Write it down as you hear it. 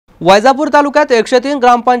वैजापूर तालुक्यात 103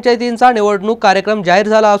 ग्रामपंचायतींचा निवडणूक कार्यक्रम जाहीर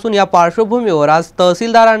झाला असून या पार्श्वभूमीवर आज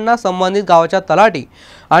तहसीलदारांना संबंधित गावाच्या तलाठी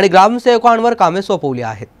आणि ग्रामसेवकांवर कामे सोपवली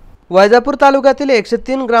आहेत। वैजापूर तालुक्यातील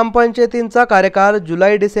 103 ग्रामपंचायतींचा कार्यकाळ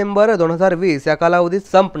जुलै-डिसेंबर 2020 या कालावधीत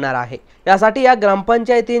संपणार आहे। यासाठी या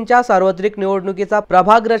ग्रामपंचायतींच्या सार्वत्रिक निवडणुकीचा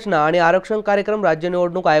प्रभाग रचना आणि आरक्षण कार्यक्रम राज्य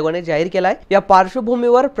निवडणूक आयोगाने जाहीर केलाय। या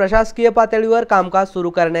पार्श्वभूमीवर प्रशासकीय पातळीवर कामकाज सुरू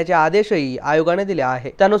करण्याचे आदेशही आयोगाने दिले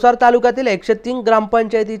आहेत। त्यानुसार तालुक्यातील 103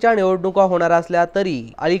 ग्रामपंचायतीच्या निवडणुका होणार असल्या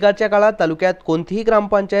तरी अलीकडच्या काळात तालुक्यात कोणतीही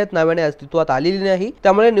ग्रामपंचायत नव्याने अस्तित्वात आलेली नाही।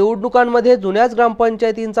 त्यामुळे निवडणुकांमध्ये जुन्याच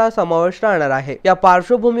ग्रामपंचायतींचा समावेश राहणार आहे। या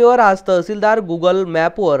पार्श्वभूमीवर आज तहसीलदार गुगल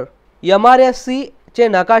मॅपवर MRSC चे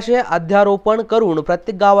नकाशे अध्यारोपण करून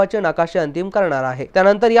प्रत्येक गावाचे नकाशे अंतिम करणार आहे।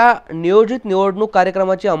 त्यानंतर या नियोजित निवडणूक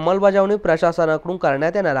कार्यक्रमाची अंमलबजावणी प्रशासनाकडून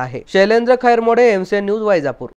करण्यात येणार आहे। Shailendra Khairmode, MC news, Vaijapur.